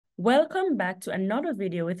Welcome back to another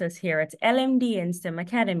video with us here at LMD and STEM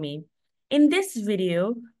Academy. In this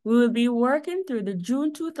video, we will be working through the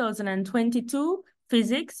June 2022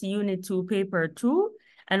 Physics Unit 2 Paper 2,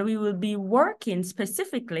 and we will be working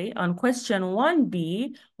specifically on question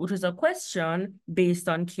 1B, which is a question based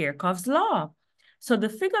on Kirchoff's law. So the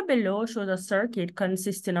figure below shows a circuit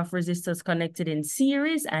consisting of resistors connected in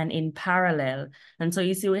series and in parallel. And so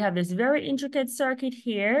you see we have this very intricate circuit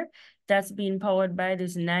here that's being powered by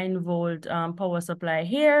this 9-volt power supply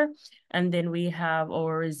here. And then we have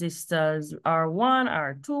our resistors R1,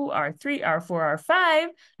 R2, R3, R4, R5.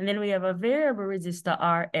 And then we have a variable resistor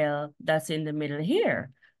RL that's in the middle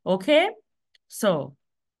here. Okay, so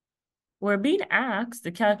we're being asked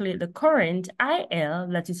to calculate the current IL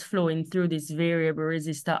that is flowing through this variable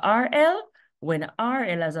resistor RL when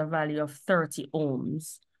RL has a value of 30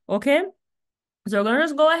 ohms. Okay, so we're going to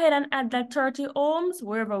just go ahead and add that 30 ohms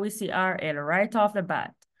wherever we see RL right off the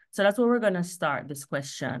bat. So that's where we're going to start this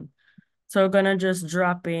question. So we're going to just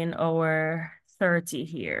drop in our 30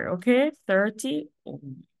 here, okay? 30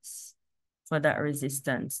 ohms for that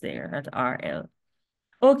resistance there at RL.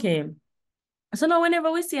 Okay, so now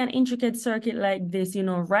whenever we see an intricate circuit like this,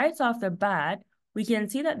 right off the bat, we can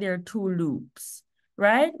see that there are two loops,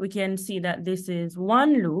 right? We can see that this is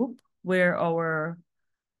one loop where our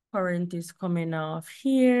current is coming off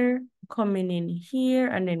here, coming in here,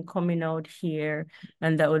 and then coming out here.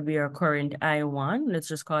 And that would be our current I1. Let's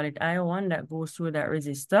just call it I1 that goes through that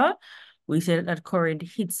resistor. We said that current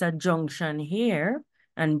hits a junction here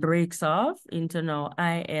and breaks off into now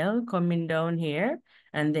IL coming down here.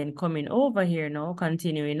 And then coming over here now,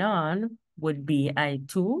 continuing on, would be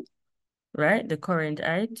I2, right? The current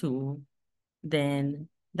I2. Then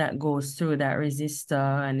that goes through that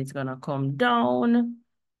resistor and it's going to come down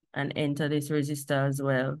and enter this resistor as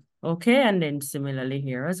well. Okay, and then similarly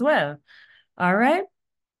here as well. All right.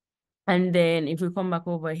 And then if we come back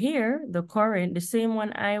over here, the current, the same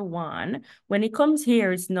one I1, when it comes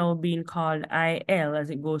here, it's now being called IL as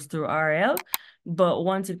it goes through RL. But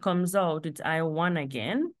once it comes out, it's I1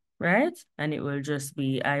 again, right? And it will just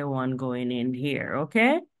be I1 going in here,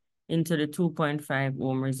 okay? Into the 2.5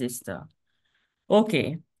 ohm resistor.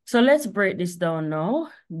 Okay, so let's break this down now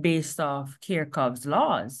based off Kirchoff's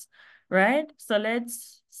laws, right? So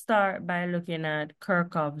let's start by looking at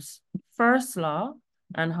Kirchoff's first law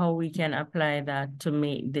and how we can apply that to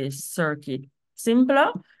make this circuit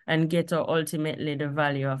simpler and get to ultimately the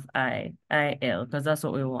value of IL, because that's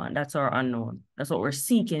what we want. That's our unknown. That's what we're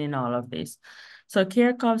seeking in all of this. So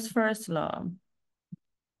Kirchoff's first law,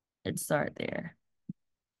 let's start there.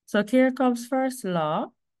 So Kirchoff's first law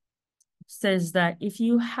says that if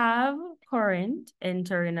you have current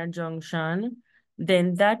entering a junction,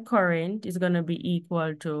 then that current is going to be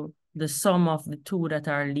equal to the sum of the two that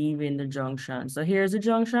are leaving the junction. So here's the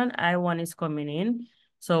junction, I1 is coming in.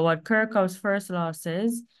 So what Kirchoff's first law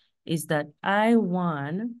says is that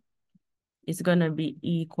I1 is going to be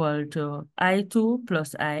equal to I2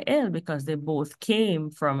 plus IL because they both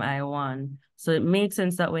came from I1. So it makes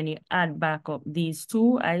sense that when you add back up these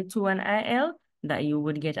two, I2 and IL, that you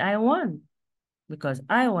would get I1 because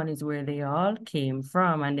I1 is where they all came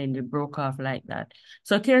from and then they broke off like that.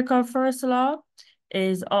 So Kirchoff's first law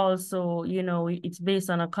is also, it's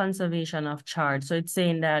based on a conservation of charge. So it's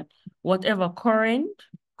saying that whatever current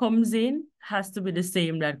comes in has to be the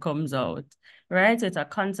same that comes out, right? So it's a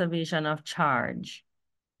conservation of charge.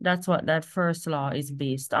 That's what that first law is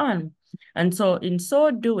based on. And so in so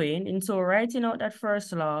doing, writing out that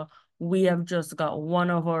first law, we have just got one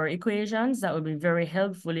of our equations that would be very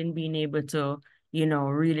helpful in being able to,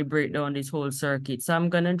 really break down this whole circuit. So I'm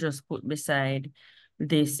going to just put beside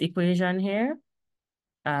this equation here,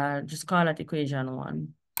 just call it equation 1.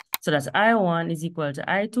 So that's I1 is equal to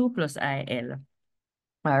I2 plus IL.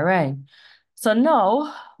 All right. So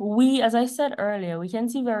now as I said earlier, we can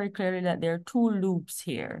see very clearly that there are two loops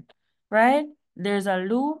here, right? There's a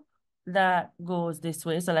loop that goes this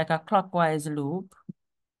way, so like a clockwise loop.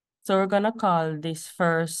 So we're gonna call this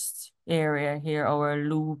first area here our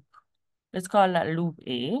loop. Let's call that loop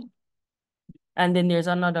A. And then there's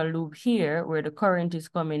another loop here where the current is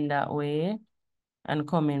coming that way and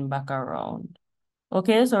coming back around.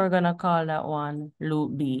 Okay, so we're gonna call that one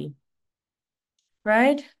loop B.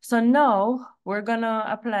 Right? So now we're gonna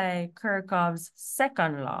apply Kirchoff's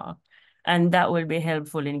second law, and that will be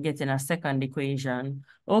helpful in getting a second equation.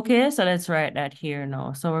 Okay, so let's write that here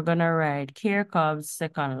now. So we're gonna write Kirchoff's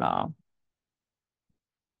second law.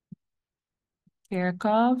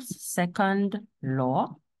 Kirchoff's second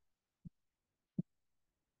law.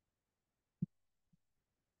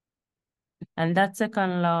 And that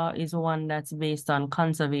second law is one that's based on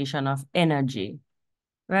conservation of energy,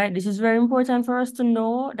 right? This is very important for us to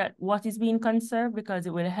know that what is being conserved, because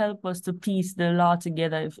it will help us to piece the law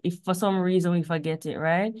together if for some reason we forget it,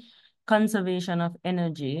 right? Conservation of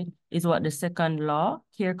energy is what the second law,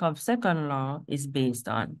 Kirchoff's second law, is based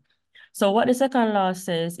on. So what the second law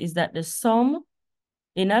says is that the sum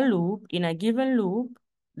in a loop, in a given loop,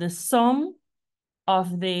 the sum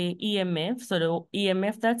of the EMF, so the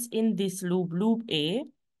EMF that's in this loop, loop A,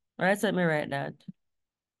 right? So let me write that.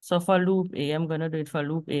 So for loop A, I'm going to do it for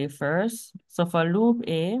loop A first. So for loop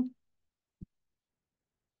A,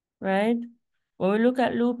 right? When we look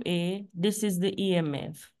at loop A, this is the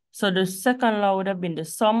EMF. So the second law would have been the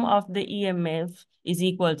sum of the EMF is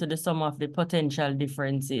equal to the sum of the potential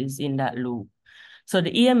differences in that loop. So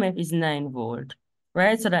the EMF is 9 volt,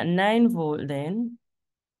 right? So that 9 volt then,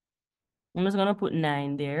 I'm just going to put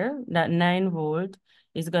 9 there. That 9 volt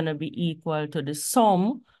is going to be equal to the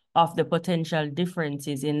sum of the potential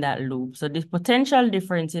differences in that loop. So the potential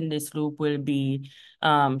difference in this loop will be,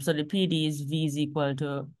 so the PD is V is equal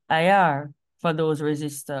to IR for those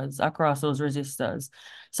resistors, across those resistors.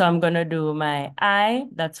 So I'm going to do my I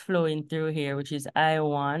that's flowing through here, which is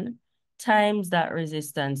I1, times that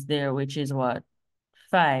resistance there, which is what?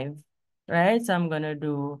 5, right? So I'm going to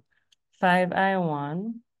do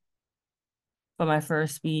 5I1 for my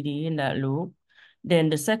first PD in that loop.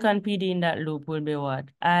 Then the second PD in that loop will be what?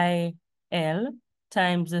 IL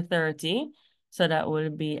times the 30. So that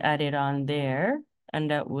will be added on there.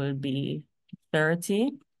 And that will be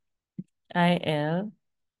 30 IL.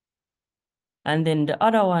 And then the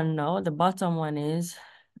other one now, the bottom one is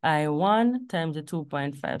I1 times the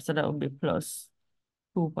 2.5. So that will be plus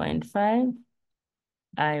 2.5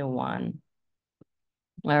 I1.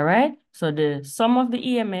 All right. So the sum of the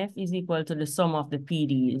EMF is equal to the sum of the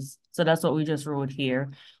PDs. So that's what we just wrote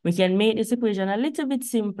here. We can make this equation a little bit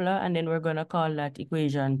simpler, and then we're going to call that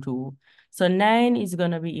equation 2. So 9 is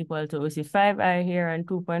going to be equal to, we see 5I here and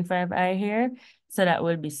 2.5I here. So that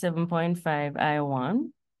will be 7.5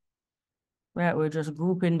 I1. Right. We're just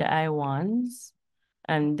grouping the I1s.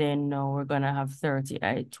 And then now we're going to have 30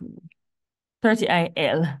 I2. 30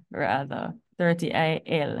 IL rather. 30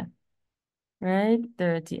 IL. Right?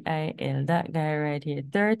 30 IL, that guy right here,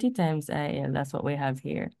 30 times IL, that's what we have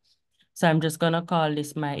here. So I'm just gonna call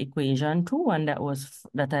this my equation 2, and that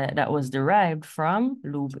was derived from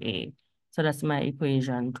loop A. So that's my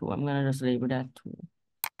equation 2. I'm gonna just label that 2.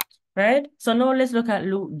 Right? So now let's look at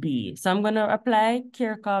loop B. So I'm gonna apply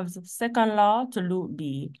Kirchhoff's second law to loop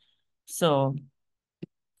B. So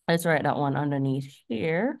let's write that one underneath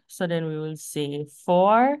here. So then we will say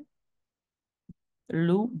for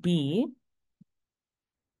loop B,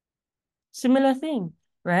 similar thing,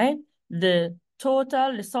 right? The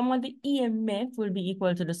total, the sum of the EMF will be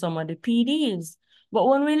equal to the sum of the PDs. But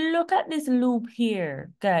when we look at this loop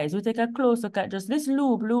here, guys, we take a close look at just this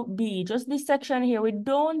loop, loop B, just this section here, we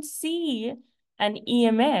don't see an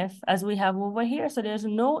EMF as we have over here. So there's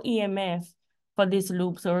no EMF for this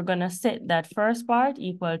loop. So we're going to set that first part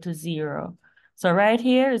equal to 0. So right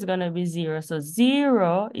here is going to be 0. So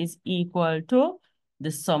 0 is equal to the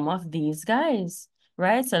sum of these guys,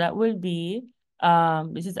 right? So that will be,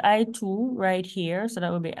 this is I2 right here. So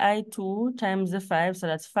that will be I2 times the 5. So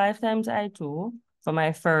that's 5 times I2 for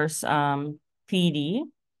my first PD.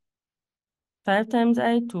 5 times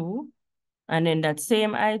I2. And then that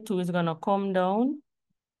same I2 is going to come down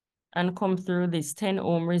and come through this 10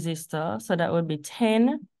 ohm resistor. So that would be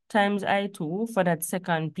 10 times I2 for that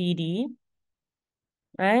second PD,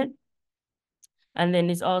 right? And then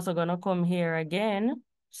it's also going to come here again,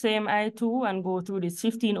 same I2, and go through this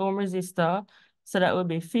 15 ohm resistor. So that would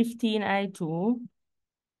be 15 I2.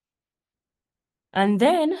 And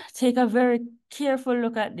then take a very careful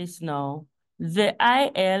look at this now. The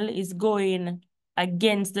IL is going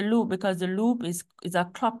against the loop because the loop is a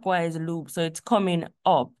clockwise loop. So it's coming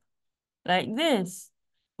up like this.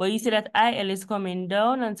 But you see that IL is coming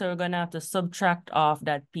down, and so we're going to have to subtract off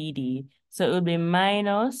that PD. So it would be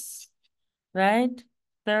minus, right,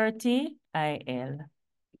 30 IL.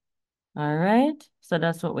 All right, so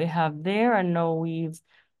that's what we have there. And now we've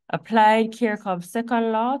applied Kirchhoff's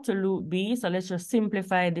second law to loop B. So let's just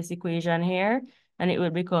simplify this equation here. And it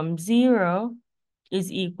will become 0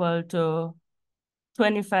 is equal to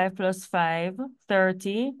 25 plus 5,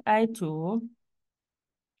 30 I2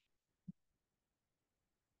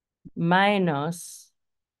 minus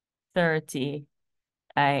 30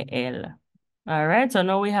 IL. All right, so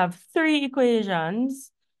now we have 3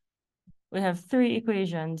 equations. We have 3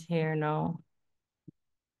 equations here now.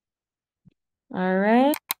 All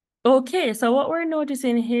right. Okay, so what we're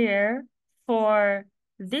noticing here for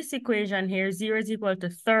this equation here, 0 is equal to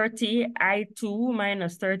 30I2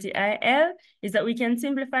 minus 30IL, is that we can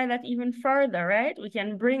simplify that even further, right? We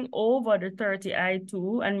can bring over the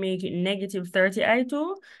 30I2 and make it negative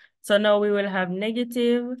 30I2. So now we will have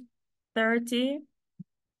negative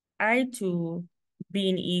 30I2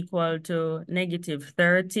 being equal to negative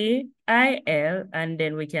 30IL, and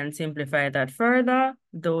then we can simplify that further.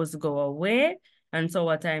 Those go away. And so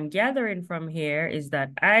what I'm gathering from here is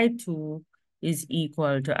that I2 is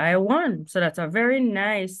equal to I1. So that's a very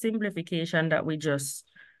nice simplification that we just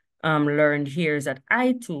learned here, is that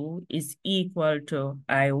I2 is equal to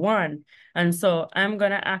I1. And so I'm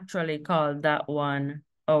going to actually call that one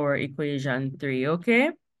our equation 3,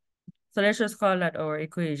 okay? So let's just call that our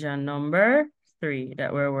equation number 3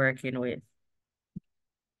 that we're working with.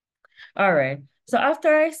 All right. So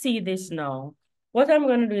after I see this now, what I'm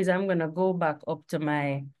going to do is I'm going to go back up to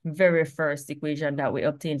my very first equation that we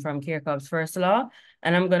obtained from Kirchoff's first law,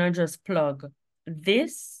 and I'm going to just plug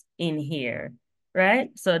this in here, right?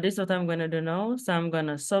 So this is what I'm going to do now. So I'm going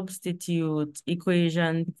to substitute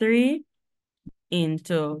equation 3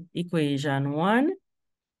 into equation 1.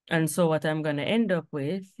 And so what I'm going to end up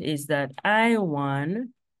with is that I1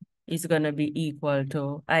 is going to be equal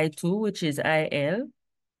to I2, which is IL.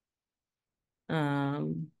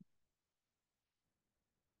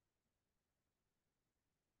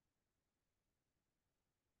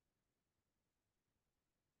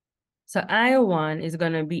 So I1 is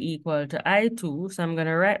going to be equal to I2. So I'm going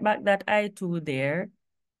to write back that I2 there.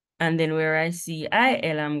 And then where I see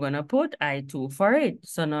IL, I'm going to put I2 for it.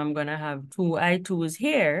 So now I'm going to have two I2s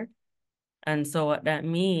here. And so what that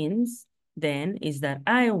means then is that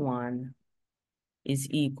I1 is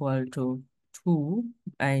equal to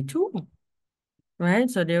 2I2. Right?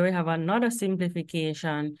 So there we have another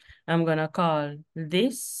simplification. I'm going to call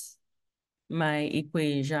this my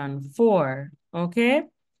equation 4. Okay?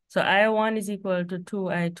 So I1 is equal to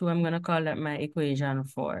 2I2. I'm going to call that my equation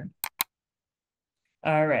 4.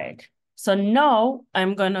 All right. So now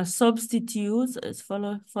I'm going to substitute.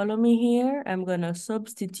 Follow me here. I'm going to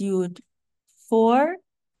substitute 4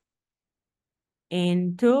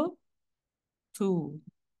 into 2.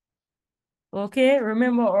 Okay,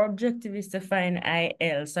 remember our objective is to find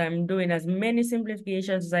IL. So I'm doing as many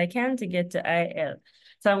simplifications as I can to get to IL.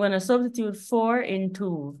 So I'm going to substitute 4 in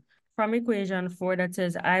 2. From equation 4 that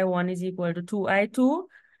says I1 is equal to 2I2.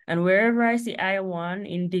 And wherever I see I1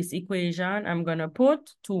 in this equation, I'm going to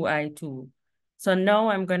put 2I2. So now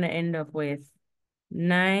I'm going to end up with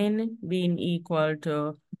 9 being equal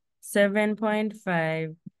to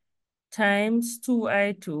 7.5 times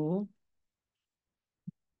 2I2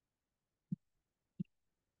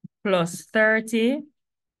 plus 30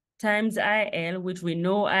 times IL, which we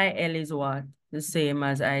know IL is what? The same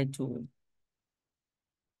as I2.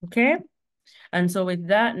 Okay? And so with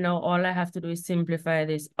that, now all I have to do is simplify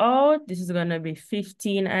this out. This is going to be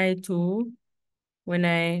 15I2 when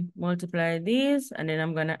I multiply these, and then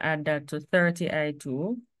I'm going to add that to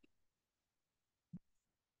 30I2.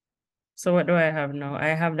 So what do I have now? I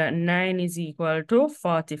have that 9 is equal to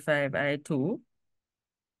 45I2.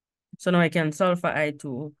 So now I can solve for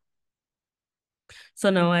I2. So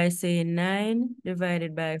now I say 9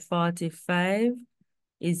 divided by 45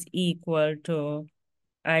 is equal to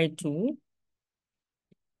I2,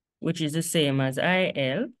 which is the same as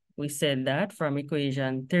IL. We said that from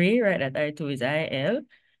equation 3, right? That I2 is IL.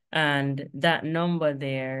 And that number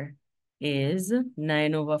there is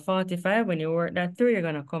 9 over 45. When you work that through, you're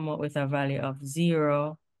going to come up with a value of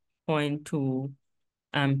 0 0.2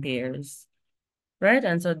 amperes. Right?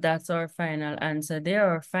 And so that's our final answer there.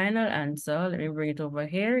 Our final answer, let me bring it over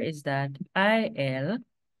here, is that IL,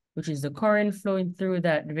 which is the current flowing through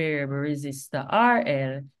that variable resistor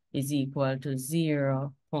RL, is equal to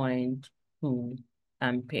 0 0.2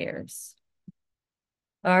 amperes.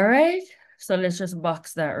 All right, so let's just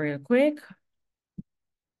box that real quick.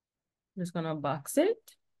 Just gonna box it.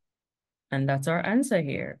 And that's our answer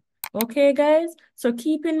here. Okay, guys, so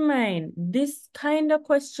keep in mind, this kind of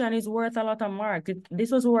question is worth a lot of marks.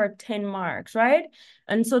 This was worth 10 marks, right?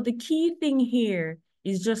 And so the key thing here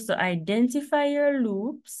is just to identify your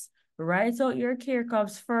loops, write out your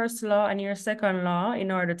Kirchoff's first law and your second law in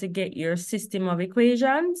order to get your system of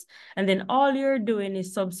equations. And then all you're doing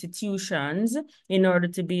is substitutions in order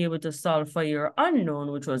to be able to solve for your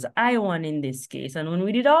unknown, which was I1 in this case. And when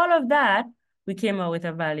we did all of that, we came out with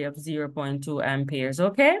a value of 0 0.2 amperes,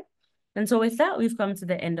 okay? And so with that, we've come to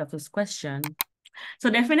the end of this question. So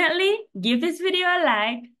definitely give this video a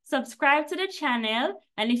like, subscribe to the channel,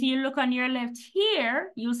 and if you look on your left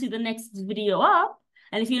here, you'll see the next video up.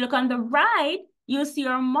 And if you look on the right, you'll see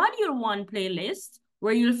our Module 1 playlist,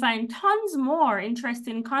 where you'll find tons more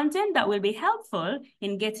interesting content that will be helpful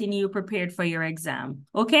in getting you prepared for your exam.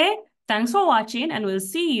 Okay? Thanks for watching, and we'll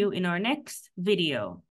see you in our next video.